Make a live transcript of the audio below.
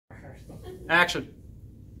Action.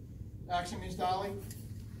 Action means Dolly.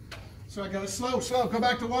 So I got to slow. Go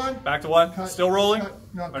back to one. Back to one. Cut. Still rolling? Cut.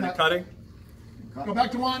 No, Are you cut. cutting? Go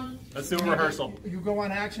back to one. Let's do a rehearsal. You go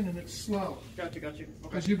on action and it's slow. Got you. Because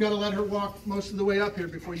Okay. you've got to let her walk most of the way up here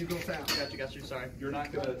before you go fast. Got you. Sorry.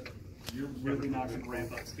 You're really not gonna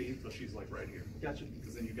ramp up speed, so she's like right here. Got you.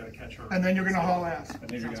 Because then you gotta catch her. And then you're going to haul ass. And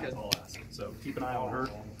then you're gonna haul ass. So keep an eye on her.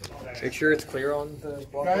 Make sure it's clear on the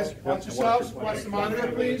walkway. Guys, watch yourselves. Watch the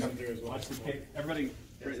monitor, please. Watch the kick. Everybody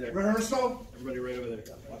right there. Rehearsal. Everybody right over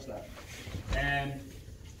there. Watch that. And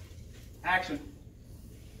action.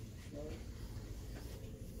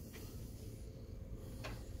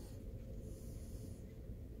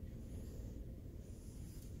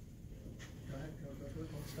 Go ahead. Go.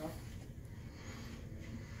 Don't stop.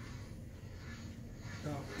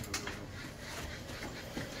 Go.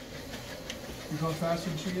 You going faster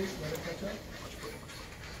than she is? Let her catch up.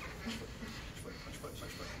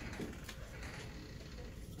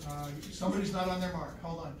 Somebody's not on their mark.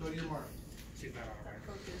 Hold on. Go to your mark. She's not on her.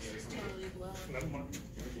 Focus is totally blown. Another one.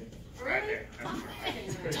 Right there.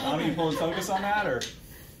 Tommy, you pulling focus on that, or?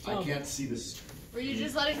 I can't see this. Were you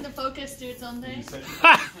just letting the focus do its own thing?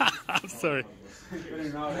 I'm sorry.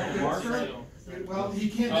 Well, he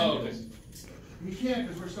can't. Oh, He can't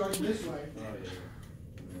because we're starting this way.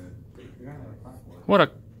 What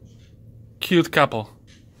a cute couple.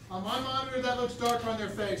 On my monitor, that looks dark on their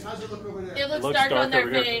face. How's it look over there? It looks looks dark dark on their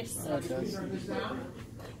over here. face. Can you turn this down?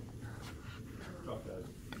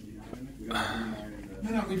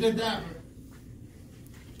 No, we did that.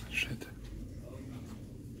 Shit.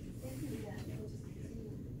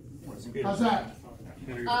 How's that?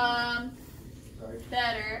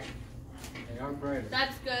 Better.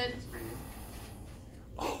 That's good.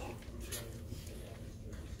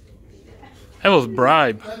 That was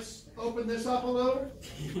bribe. Let's open this up a little.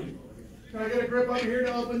 Can I get a grip over here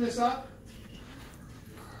to open this up?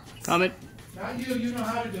 Tommy. Not you, you know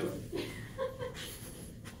how to do it.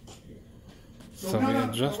 So no, we're what I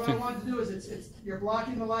adjusting. want to do is you're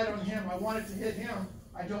blocking the light on him. I want it to hit him.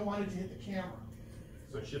 I don't want it to hit the camera.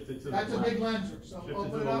 So shift it to the That's left. a big lenser. So Shift it to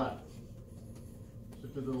open the it left. up.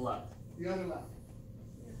 Shift it to the left. The other left.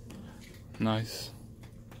 Nice.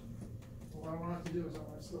 What I want it to do is I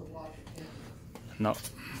want to still block the camera. No,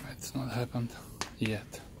 it's not happened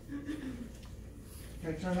yet.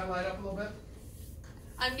 Okay, turn that light up a little bit.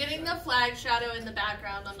 I'm getting the flag shadow in the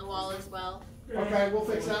background on the wall as well. Okay, we'll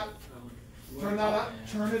fix that. Turn that up.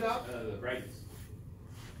 Turn it up. The brightness.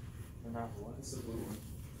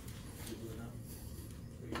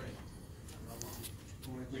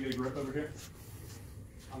 We get a grip over here.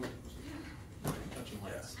 Touching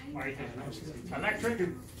lights. Electric.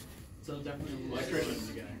 So definitely Electrician in the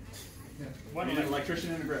beginning. Yeah. one Need an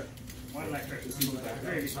electrician and a grip. One electrician.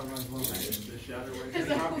 The shadow right Is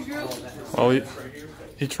there. that what you're Oh,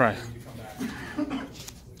 he tried.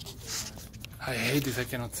 I hate this, I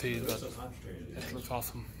cannot see it, but it looks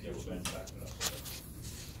awesome.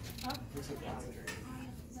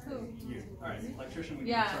 Alright, electrician, we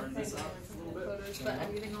Yeah, can turn this up a little bit. photos, but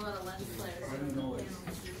I'm getting a lot of lens flares.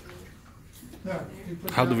 There, you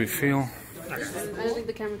put How that- do we feel? I don't think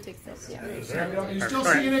the camera takes this. Yeah. You still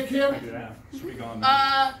seeing it, Kim? Yeah, should be gone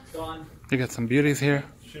now. Gone. You got some beauties here.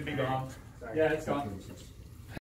 Should be gone. Yeah, it's gone.